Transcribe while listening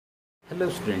Hello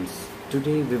students,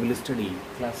 today we will study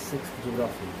class 6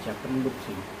 geography chapter number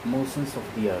 3 motions of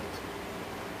the earth.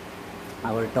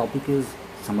 Our topic is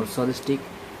summer solstice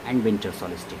and winter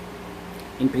solstice.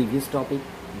 In previous topic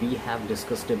we have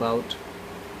discussed about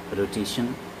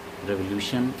rotation,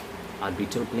 revolution,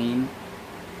 orbital plane,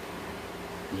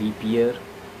 leap year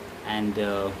and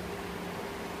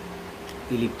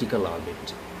elliptical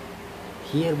orbit.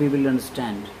 Here we will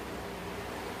understand,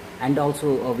 and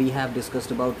also we have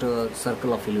discussed about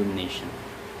circle of illumination.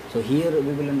 So here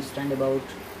we will understand about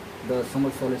the summer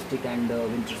solstice and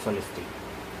winter solstice.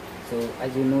 So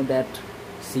as you know that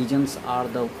seasons are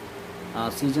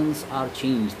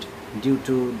changed due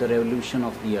to the revolution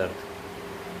of the earth.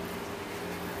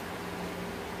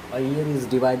 A year is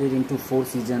divided into 4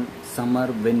 seasons: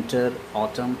 summer, winter,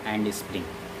 autumn and spring.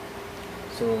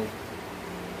 So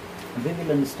we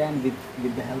will understand with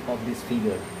the help of this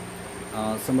figure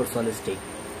summer solstice.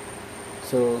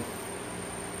 So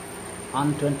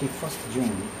on 21st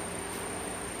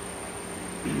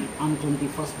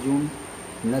June,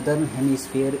 northern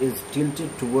hemisphere is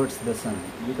tilted towards the sun.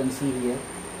 You can see here,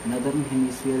 northern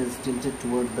hemisphere is tilted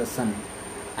towards the sun,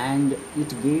 and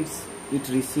it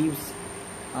receives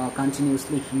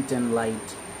continuously heat and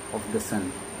light of the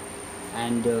sun,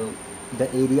 and the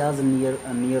areas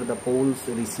near the poles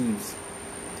receives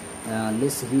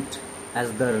less heat, as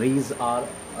the rays are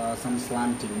some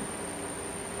slanting,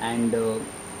 and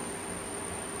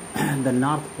the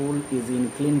north pole is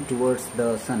inclined towards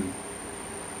the sun.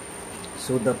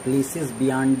 So the places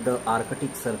beyond the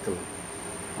Arctic Circle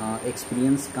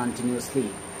experience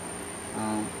continuously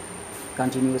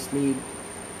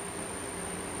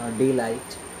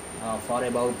daylight for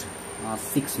about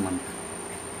 6 months.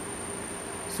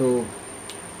 So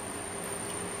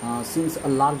since a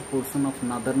large portion of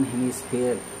northern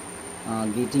hemisphere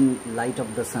getting light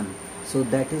of the sun, so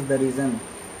that is the reason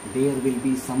there will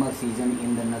be summer season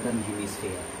in the northern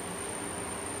hemisphere,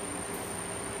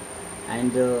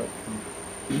 and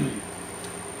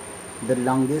the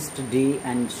longest day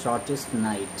and shortest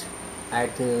night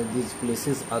at these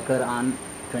places occur on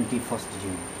 21st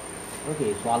June.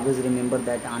 Okay, so always remember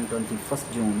that on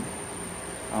 21st June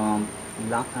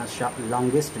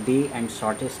longest day and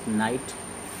shortest night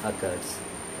occurs,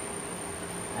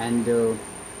 and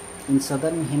in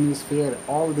southern hemisphere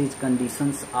all these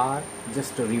conditions are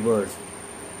just reversed,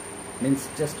 means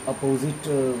just opposite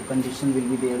condition will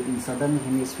be there. In southern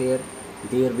hemisphere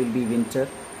there will be winter,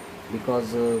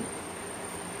 because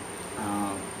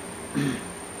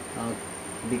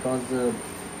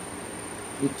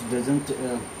it doesn't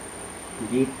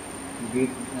get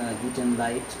heat and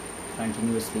light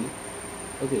continuously.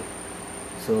 Okay,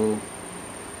 so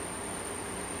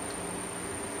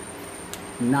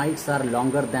nights are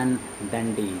longer than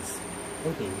days.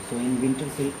 Okay, so in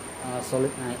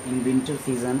winter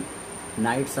season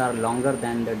nights are longer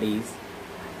than the days,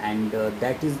 and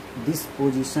that is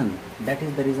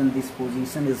the reason this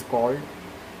position is called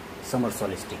summer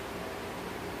solstice.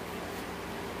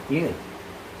 Clear?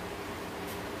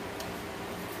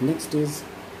 Next is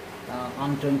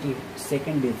on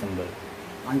 22nd December.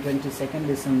 On 22nd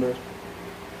December,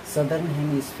 southern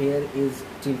hemisphere is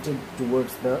tilted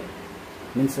towards the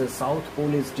south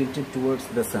pole is tilted towards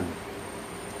the sun,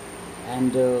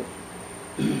 and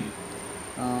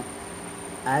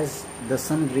as the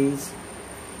sun rays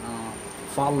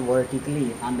fall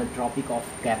vertically on the Tropic of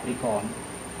Capricorn,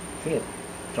 here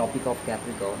Tropic of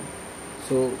Capricorn,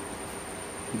 so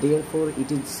therefore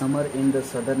it is summer in the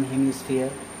southern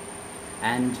hemisphere,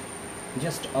 and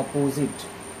just opposite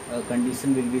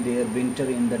condition will be there, winter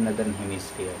in the northern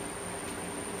hemisphere.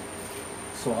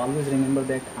 So always remember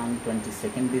that on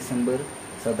 22nd December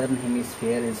southern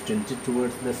hemisphere is tilted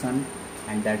towards the sun,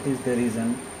 and that is the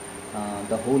reason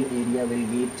the whole area will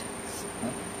get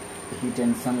heat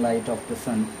and sunlight of the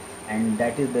sun, and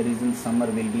that is the reason summer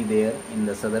will be there in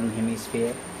the southern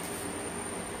hemisphere.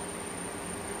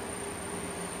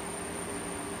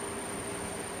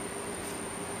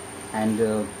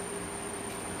 And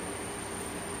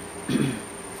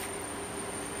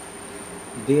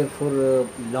therefore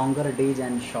longer days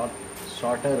and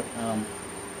shorter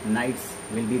nights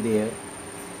will be there,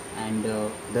 and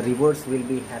the reverse will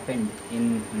be happened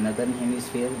in northern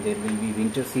hemisphere. There will be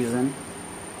winter season.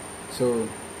 So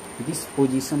this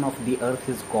position of the earth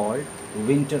is called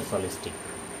winter solstice.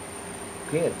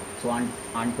 Clear? So on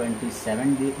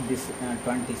 22nd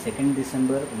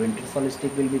December winter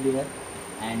solstice will be there,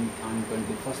 and on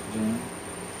 21st June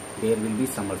there will be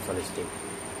summer solstice.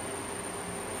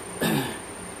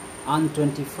 On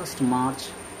 21st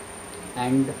March,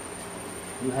 and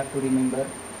you have to remember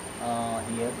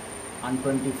here on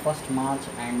 21st March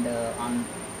and on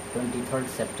 23rd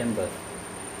September,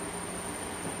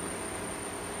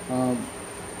 uh,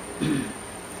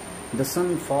 the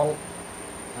sun fall,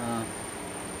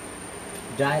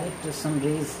 direct sun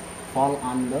rays fall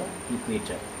on the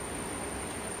equator,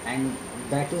 and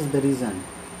that is the reason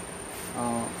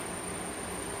uh,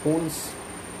 poles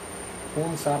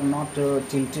are not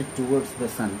tilted towards the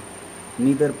sun.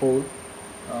 Neither poles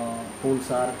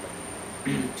are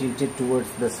tilted towards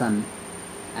the sun,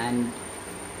 and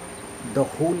the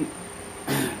whole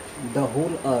the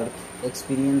whole earth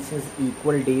experiences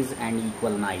equal days and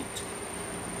equal night.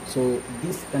 So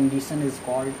this condition is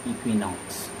called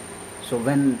equinox. So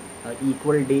when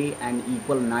equal day and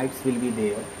equal nights will be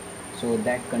there, so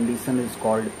that condition is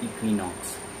called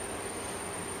equinox.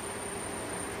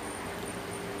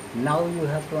 Now you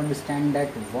have to understand that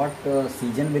what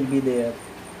season will be there.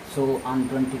 So on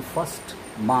 21st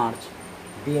March,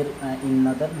 there in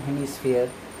northern hemisphere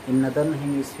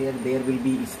there will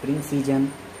be spring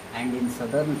season, and in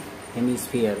southern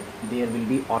hemisphere there will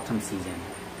be autumn season.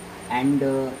 And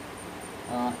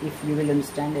if you will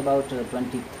understand about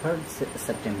 23rd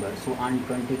September, so on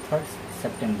 23rd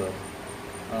September,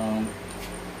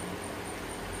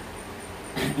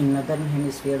 in northern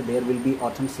hemisphere there will be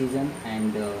autumn season,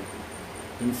 and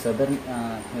in southern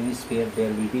hemisphere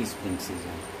there will be spring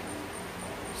season.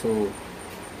 So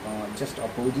just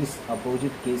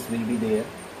opposite case will be there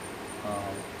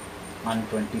on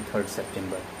 23rd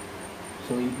September.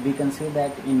 So we can say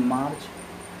that in March,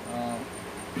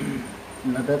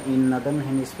 in northern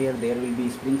hemisphere there will be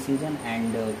spring season,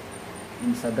 and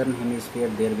in southern hemisphere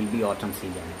there will be autumn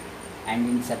season. And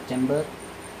in September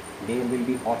there will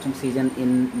be autumn season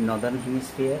in northern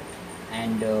hemisphere,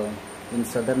 and in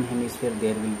southern hemisphere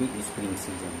there will be spring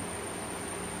season.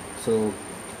 So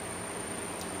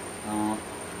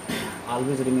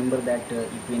always remember that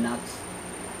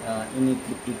in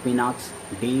equinox,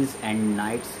 days and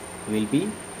nights will be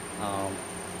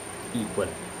equal.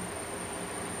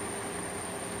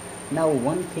 Now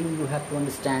one thing you have to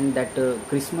understand, that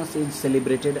Christmas is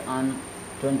celebrated on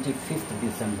 25th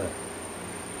December.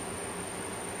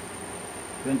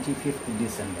 25th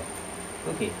December.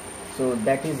 Okay, so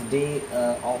that is day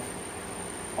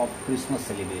of Christmas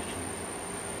celebration.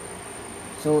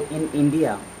 So in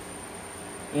India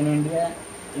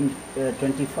in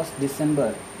 21st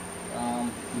December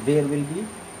there will be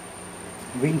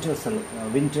winter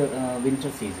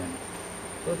season.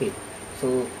 Okay,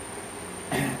 so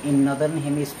in northern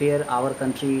hemisphere our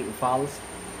country falls,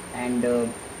 and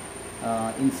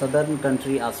in southern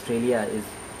country Australia is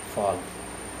fall.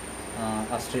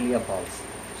 Australia falls.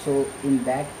 So in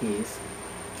that case,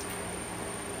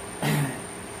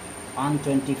 on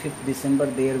 25th December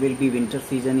there will be winter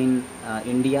season in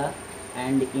India,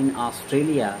 and in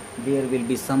Australia there will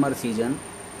be summer season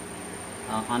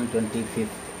on 25th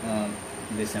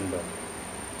December.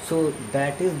 So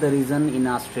that is the reason in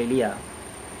Australia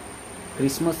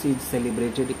Christmas is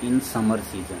celebrated in summer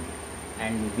season,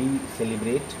 and we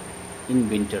celebrate in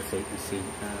winter season.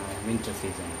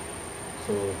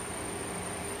 So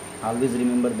always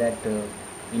remember that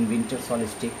in winter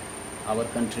solstice our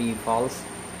country falls.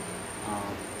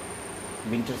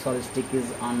 Winter solstice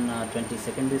is on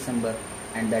 22nd December,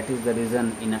 and that is the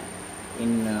reason in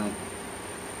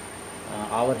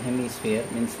our hemisphere,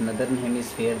 means northern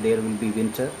hemisphere, there will be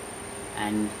winter.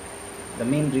 And the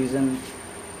main reason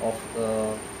of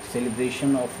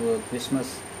celebration of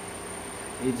Christmas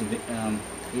is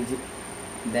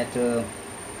that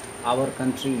our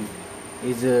country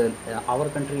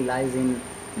lies in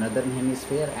northern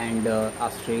hemisphere, and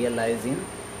Australia lies in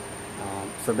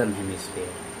southern hemisphere.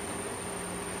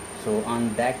 So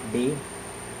on that day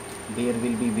there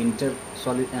will be winter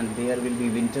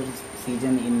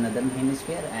season in northern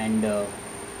hemisphere, and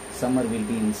summer will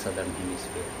be in southern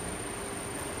hemisphere.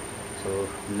 So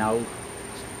now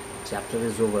chapter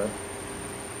is over,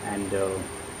 and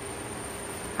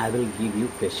I will give you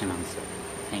question answer.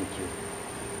 Thank you.